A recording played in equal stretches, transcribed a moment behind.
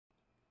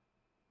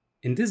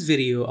In this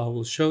video, I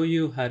will show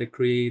you how to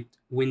create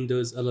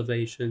windows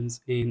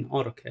elevations in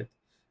AutoCAD.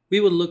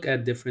 We will look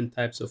at different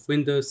types of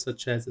windows,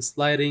 such as a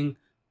sliding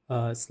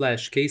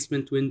slash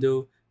casement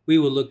window. We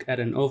will look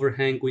at an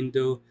overhang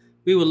window.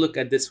 We will look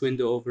at this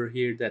window over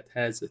here that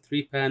has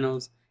 3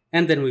 panels.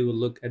 And then we will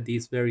look at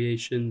these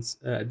variations,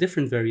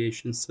 different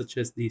variations, such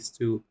as these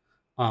two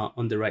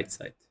on the right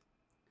side.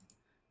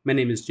 My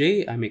name is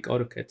Jay. I make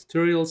AutoCAD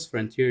tutorials for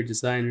interior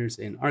designers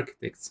and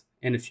architects.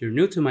 And if you're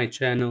new to my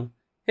channel,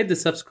 hit the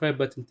subscribe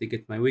button to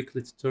get my weekly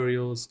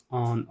tutorials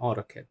on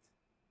AutoCAD.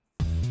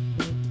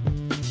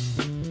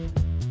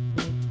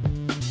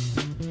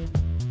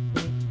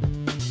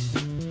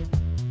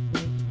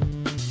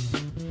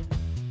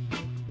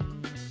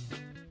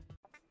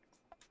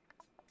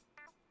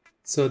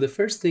 So the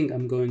first thing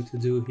I'm going to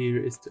do here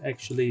is to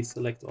actually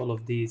select all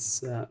of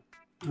these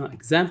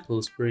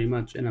examples pretty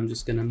much, and I'm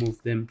just going to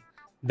move them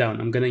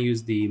down. I'm going to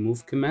use the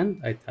move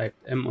command. I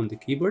typed M on the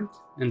keyboard,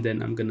 and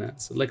then I'm going to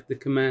select the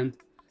command,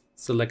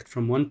 select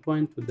from one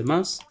point with the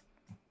mouse,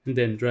 and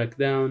then drag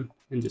down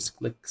and just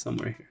click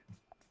somewhere here.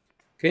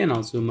 Okay, and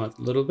I'll zoom out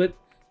a little bit.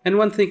 And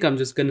one thing I'm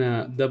just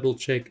gonna double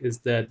check is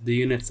that the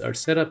units are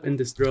set up in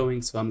this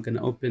drawing. So I'm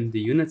gonna open the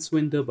units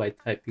window by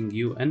typing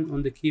UN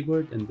on the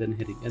keyboard and then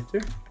hitting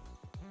enter.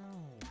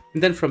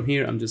 And then from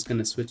here, I'm just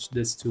gonna switch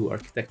this to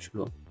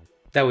architectural.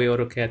 That way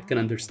AutoCAD can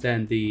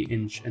understand the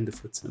inch and the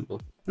foot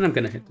symbol. And I'm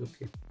gonna hit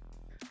OK.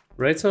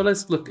 Right, so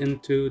let's look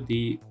into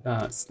the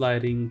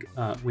sliding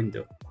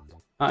window.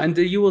 And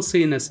you will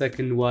see in a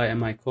second why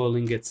am I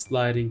calling it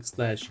sliding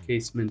slash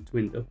casement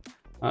window.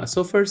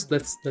 So first,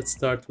 let's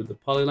start with the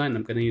polyline.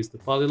 I'm going to use the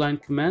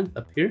polyline command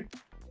up here.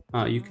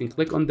 You can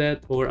click on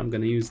that, or I'm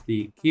going to use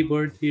the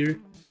keyboard here.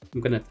 I'm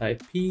going to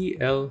type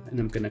PL and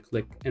I'm going to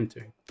click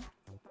enter.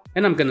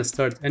 And I'm going to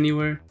start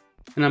anywhere,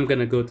 and I'm going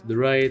to go to the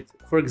right.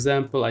 For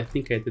example, I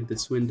think I did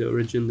this window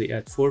originally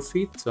at 4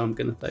 feet, so I'm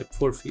going to type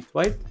 4 feet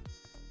wide.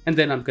 And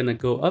then I'm going to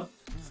go up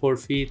 4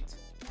 feet,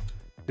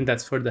 and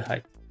that's for the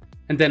height.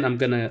 And then I'm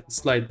gonna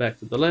slide back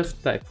to the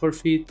left, type 4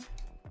 feet.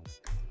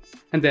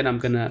 And then I'm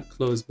gonna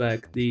close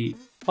back the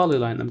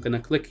polyline. I'm gonna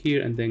click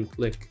here and then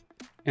click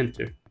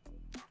enter.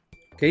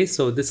 Okay,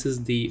 so this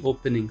is the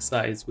opening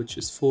size, which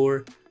is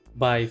 4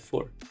 by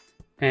 4.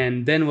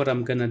 And then what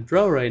I'm gonna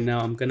draw right now,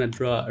 I'm gonna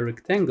draw a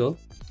rectangle.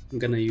 I'm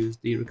gonna use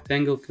the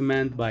rectangle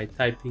command by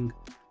typing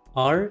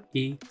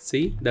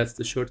REC, that's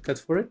the shortcut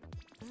for it.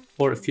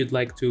 Or if you'd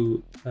like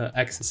to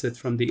access it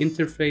from the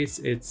interface,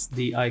 it's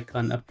the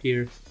icon up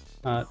here,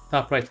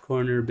 top right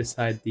corner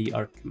beside the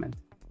arc command.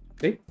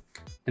 Okay,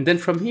 and then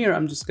from here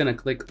I'm just gonna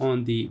click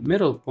on the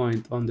middle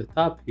point on the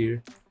top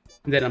here,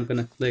 and then I'm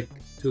gonna click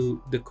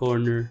to the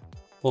corner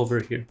over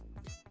here.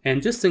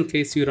 And just in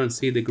case you don't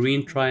see the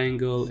green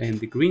triangle and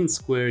the green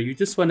square, you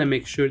just want to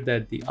make sure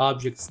that the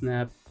object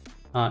snap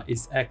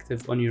is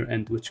active on your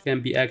end, which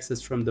can be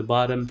accessed from the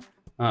bottom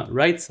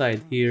right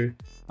side here.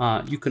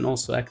 You can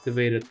also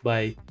activate it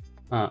by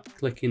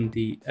clicking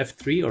the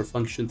F3 or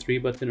function 3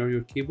 button on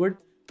your keyboard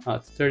to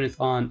turn it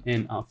on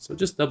and off. So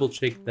just double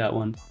check that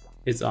one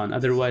is on,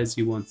 otherwise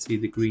you won't see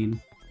the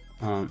green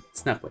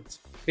snap points.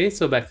 Okay,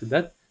 so back to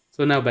that.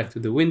 So now back to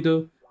the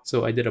window.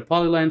 So I did a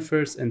polyline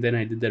first, and then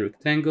I did the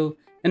rectangle.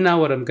 And now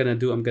what I'm gonna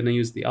do, I'm gonna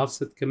use the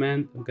offset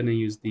command. I'm gonna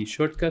use the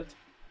shortcut,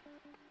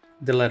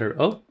 the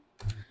letter O.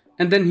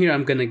 And then here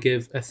I'm gonna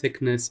give a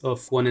thickness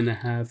of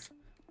 1.5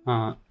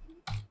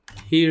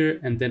 here,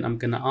 and then I'm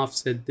gonna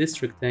offset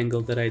this rectangle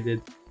that I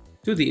did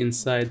to the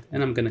inside,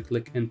 and I'm gonna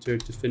click enter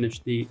to finish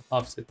the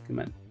offset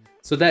command.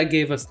 So that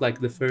gave us like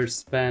the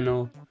first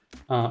panel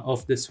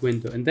of this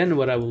window. And then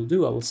what I will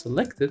do, I will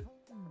select it,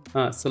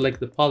 select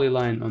the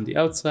polyline on the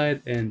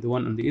outside and the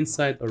one on the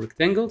inside, or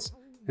rectangles,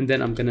 and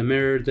then I'm gonna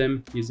mirror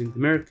them using the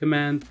mirror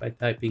command by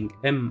typing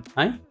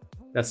MI.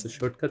 That's the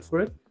shortcut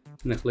for it. I'm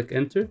gonna click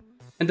enter,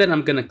 and then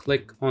I'm gonna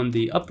click on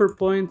the upper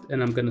point,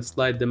 and I'm gonna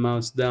slide the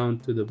mouse down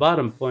to the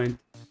bottom point,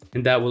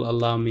 and that will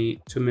allow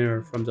me to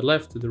mirror from the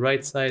left to the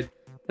right side.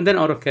 And then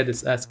AutoCAD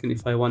is asking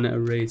if I want to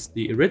erase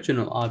the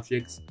original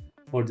objects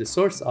or the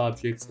source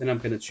objects, and I'm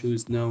going to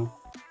choose no,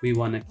 we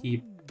want to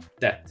keep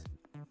that.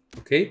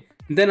 Okay,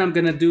 and then I'm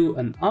going to do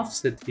an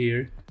offset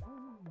here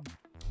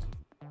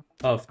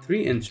of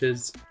 3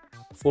 inches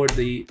for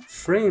the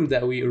frame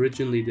that we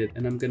originally did,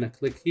 and I'm going to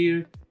click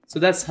here. So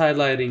that's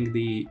highlighting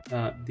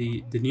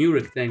the new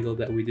rectangle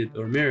that we did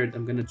or mirrored.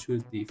 I'm going to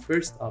choose the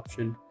first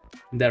option,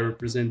 and that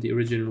represents the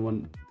original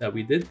one that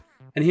we did.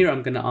 And here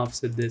I'm going to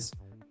offset this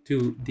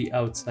to the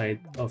outside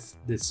of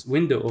this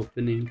window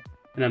opening,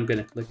 and I'm going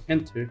to click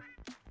enter,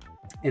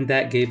 and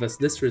that gave us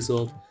this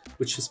result,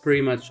 which is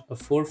pretty much a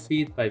 4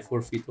 feet by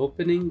 4 feet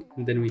opening,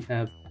 and then we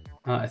have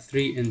a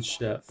 3-inch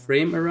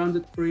frame around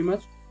it pretty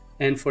much.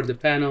 And for the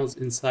panels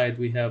inside,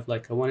 we have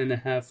like a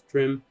 1.5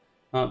 trim.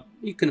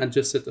 You can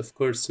adjust it, of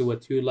course, to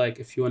what you like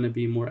if you want to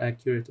be more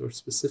accurate or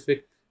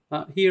specific.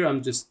 Here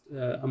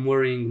I'm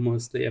worrying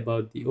mostly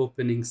about the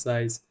opening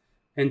size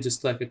and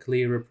just like a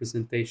clear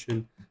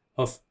representation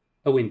of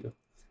a window.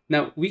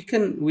 Now we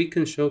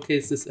can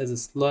showcase this as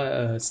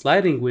a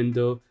sliding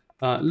window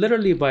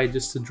literally by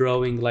just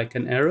drawing like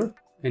an arrow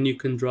and you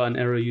can draw an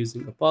arrow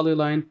using a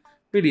polyline.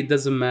 Really, it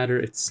doesn't matter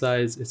its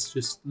size. It's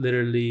just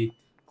literally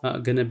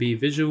gonna be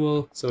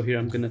visual. So here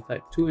I'm gonna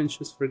type 2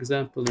 inches, for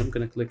example, and I'm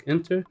gonna click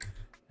enter,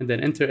 and then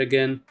enter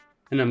again,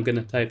 and I'm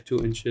gonna type 2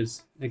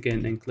 inches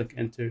again and click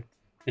enter.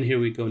 And here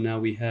we go. Now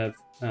we have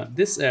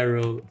this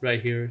arrow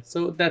right here.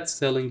 So that's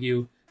telling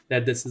you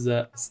that this is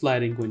a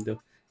sliding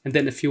window. And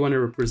then if you want to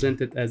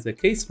represent it as a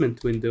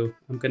casement window,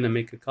 I'm gonna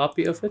make a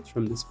copy of it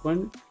from this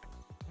point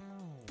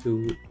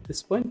to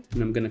this point,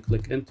 and I'm gonna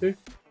click enter.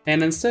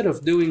 And instead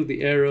of doing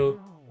the arrow,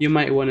 you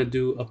might want to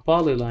do a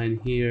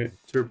polyline here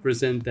to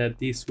represent that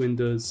these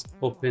windows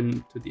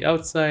open to the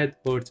outside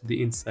or to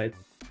the inside.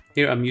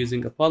 Here I'm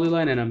using a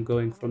polyline, and I'm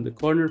going from the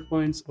corner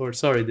points, or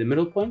sorry, the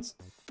middle points,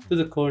 to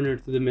the corner,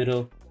 to the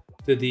middle,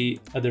 to the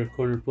other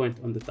corner point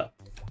on the top.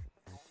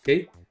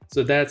 Okay,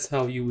 so that's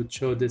how you would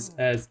show this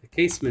as a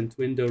casement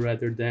window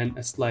rather than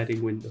a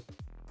sliding window.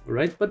 All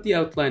right, but the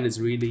outline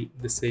is really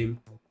the same.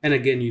 And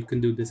again, you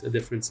can do this a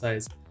different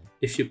size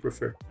if you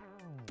prefer.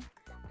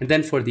 And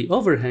then for the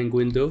overhang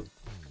window,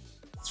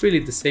 it's really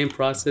the same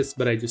process,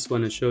 but I just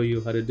want to show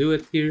you how to do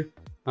it here.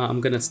 I'm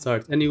going to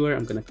start anywhere.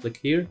 I'm going to click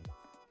here.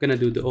 I'm going to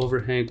do the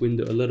overhang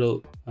window a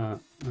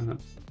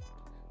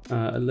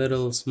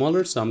little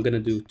smaller. So I'm going to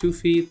do 2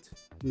 feet.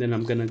 And then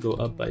I'm going to go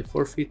up by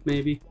 4 feet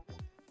maybe.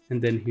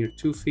 And then here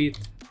 2 feet.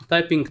 I'm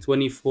typing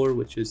 24,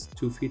 which is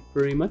 2 feet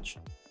pretty much.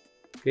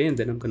 Okay, and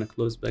then I'm going to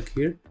close back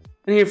here.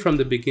 And here from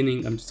the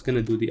beginning, I'm just going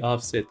to do the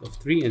offset of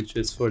 3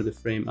 inches for the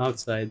frame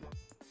outside.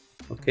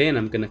 Okay, and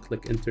I'm going to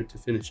click enter to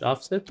finish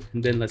offset.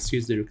 And then let's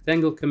use the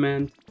rectangle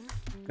command.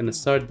 I'm going to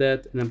start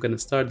that, and I'm going to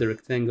start the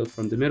rectangle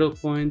from the middle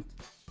point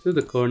to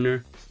the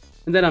corner.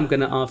 And then I'm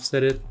going to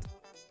offset it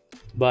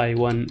by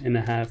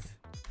 1.5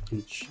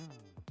 inch.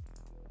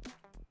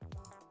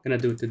 I'm going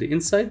to do it to the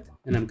inside,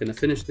 and I'm going to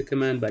finish the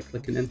command by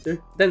clicking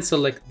enter. Then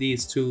select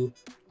these two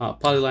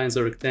polylines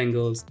or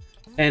rectangles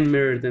and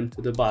mirror them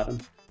to the bottom.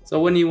 So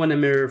when you want to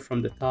mirror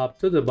from the top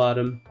to the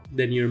bottom,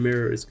 then your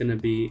mirror is going to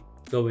be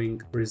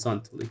going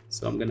horizontally.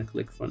 So I'm going to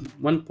click from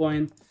one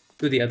point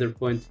to the other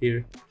point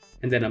here,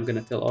 and then I'm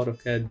going to tell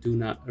AutoCAD do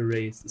not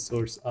erase the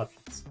source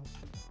objects.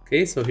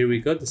 Okay, so here we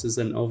go. This is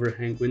an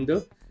overhang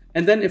window.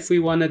 And then if we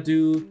want to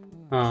do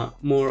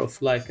more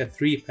of like a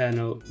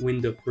 3-panel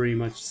window, pretty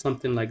much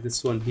something like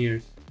this one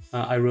here,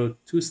 I wrote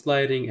 2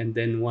 sliding and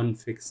then 1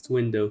 fixed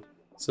window.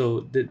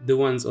 So the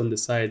ones on the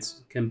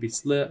sides can be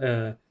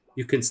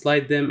you can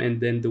slide them,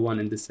 and then the one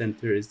in the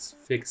center is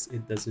fixed,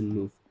 it doesn't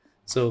move.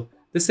 So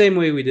the same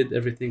way we did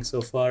everything so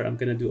far, I'm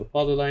gonna do a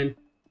polyline,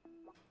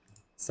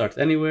 start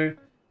anywhere,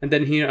 and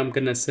then here I'm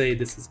gonna say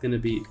this is gonna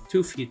be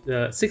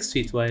 6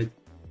 feet wide,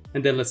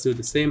 and then let's do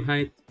the same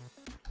height.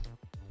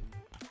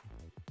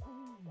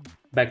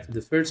 Back to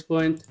the first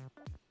point,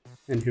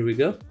 and here we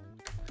go,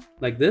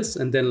 like this,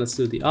 and then let's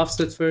do the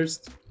offset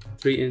first,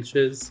 3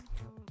 inches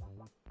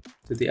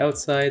to the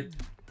outside,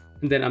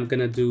 and then I'm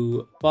gonna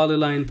do a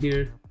polyline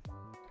here.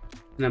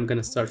 And I'm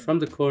gonna start from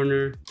the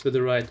corner to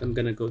the right. I'm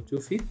gonna go 2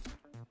 feet,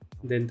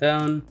 then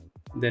down,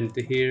 then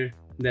to here.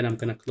 Then I'm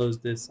gonna close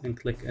this and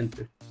click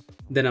enter.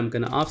 Then I'm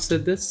gonna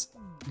offset this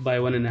by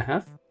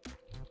 1.5.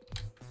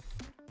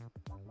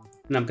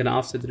 And I'm gonna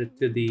offset it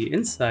to the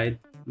inside.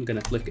 I'm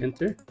gonna click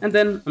enter. And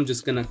then I'm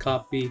just gonna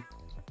copy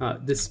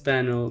this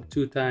panel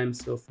 2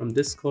 times. So from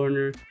this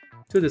corner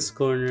to this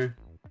corner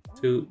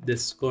to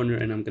this corner,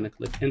 and I'm gonna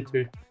click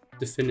enter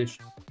to finish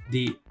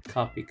the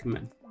copy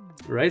command.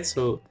 All right,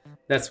 so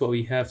that's what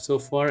we have so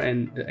far.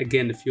 And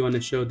again, if you want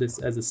to show this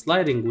as a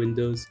sliding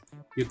windows,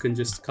 you can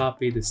just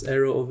copy this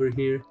arrow over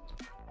here,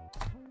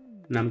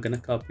 and I'm gonna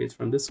copy it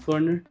from this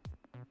corner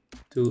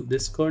to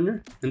this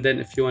corner. And then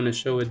if you want to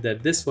show it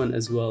that this one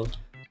as well,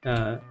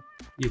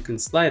 you can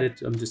slide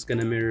it. I'm just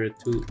gonna mirror it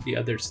to the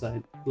other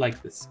side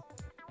like this.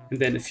 And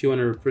then if you want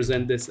to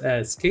represent this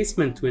as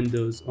casement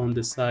windows on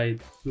the side,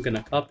 I'm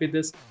gonna copy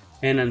this,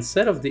 and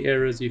instead of the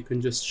arrows, you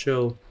can just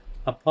show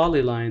a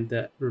polyline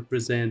that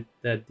represent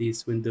that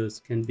these windows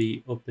can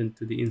be open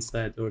to the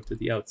inside or to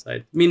the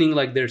outside, meaning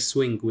like they're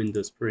swing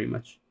windows pretty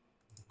much.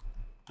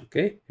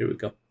 Okay, here we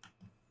go.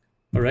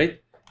 All right,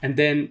 and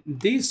then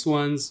these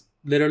ones,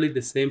 literally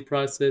the same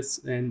process,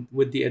 and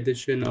with the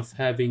addition of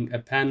having a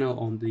panel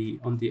on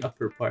the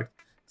upper part.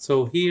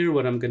 So here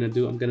what I'm gonna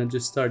do, I'm gonna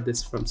just start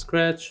this from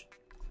scratch,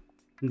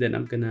 and then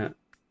I'm gonna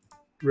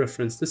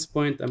reference this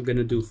point. I'm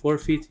gonna do 4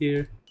 feet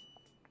here,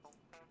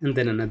 and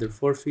then another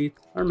 4 feet,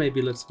 or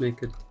maybe let's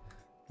make it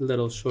a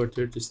little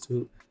shorter just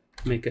to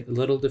make it a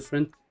little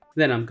different.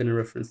 Then I'm gonna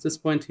reference this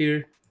point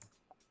here,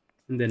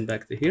 and then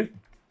back to here.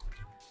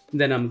 And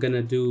then I'm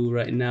gonna do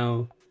right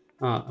now,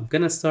 I'm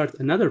gonna start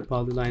another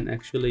polyline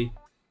actually,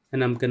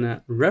 and I'm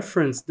gonna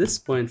reference this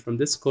point from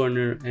this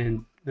corner,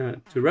 and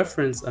to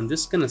reference, I'm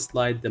just gonna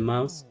slide the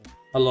mouse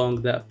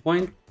along that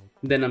point,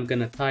 and then I'm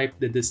gonna type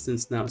the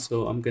distance now.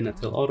 So I'm gonna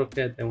tell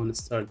AutoCAD I wanna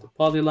start the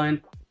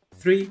polyline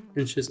 3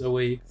 inches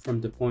away from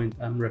the point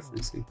I'm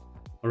referencing.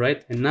 All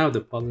right, and now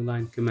the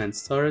polyline command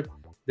started.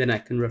 Then I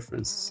can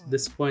reference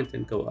this point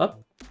and go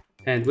up.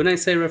 And when I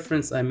say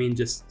reference, I mean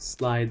just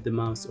slide the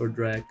mouse or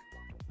drag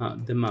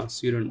the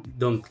mouse. You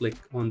don't click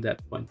on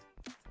that point,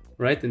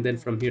 right? And then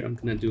from here, I'm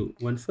gonna do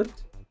 1 foot.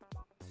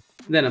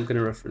 Then I'm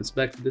gonna reference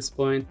back to this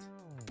point,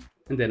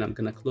 and then I'm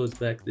gonna close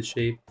back the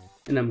shape,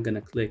 and I'm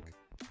gonna click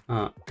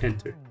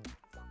enter.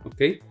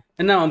 Okay,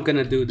 and now I'm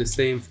gonna do the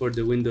same for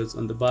the windows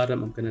on the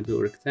bottom. I'm gonna do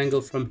a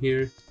rectangle from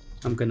here.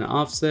 I'm gonna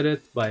offset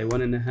it by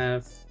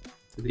 1.5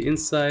 to the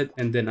inside,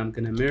 and then I'm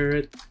gonna mirror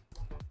it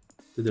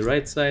to the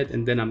right side,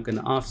 and then I'm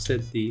gonna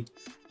offset the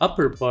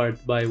upper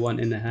part by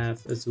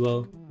 1.5 as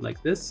well, like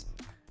this.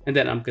 And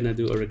then I'm gonna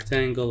do a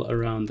rectangle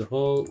around the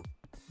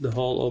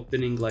whole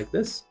opening like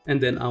this, and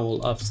then I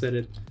will offset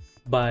it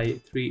by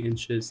 3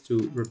 inches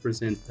to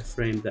represent a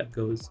frame that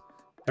goes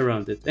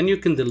around it. And you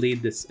can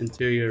delete this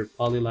interior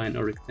polyline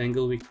or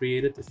rectangle we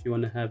created if you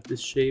want to have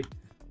this shape,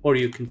 or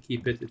you can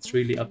keep it. It's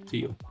really up to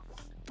you.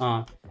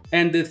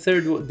 And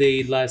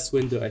the last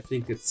window, I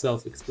think it's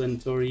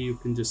self-explanatory. You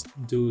can just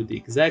do the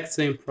exact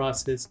same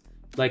process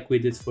like we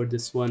did for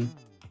this one,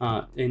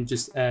 and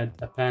just add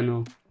a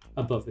panel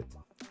above it,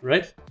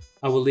 right?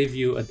 I will leave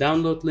you a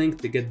download link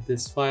to get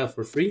this file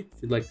for free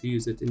if you'd like to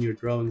use it in your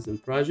drawings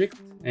and project.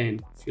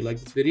 And if you like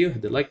this video,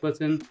 hit the like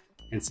button,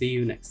 and see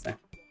you next time.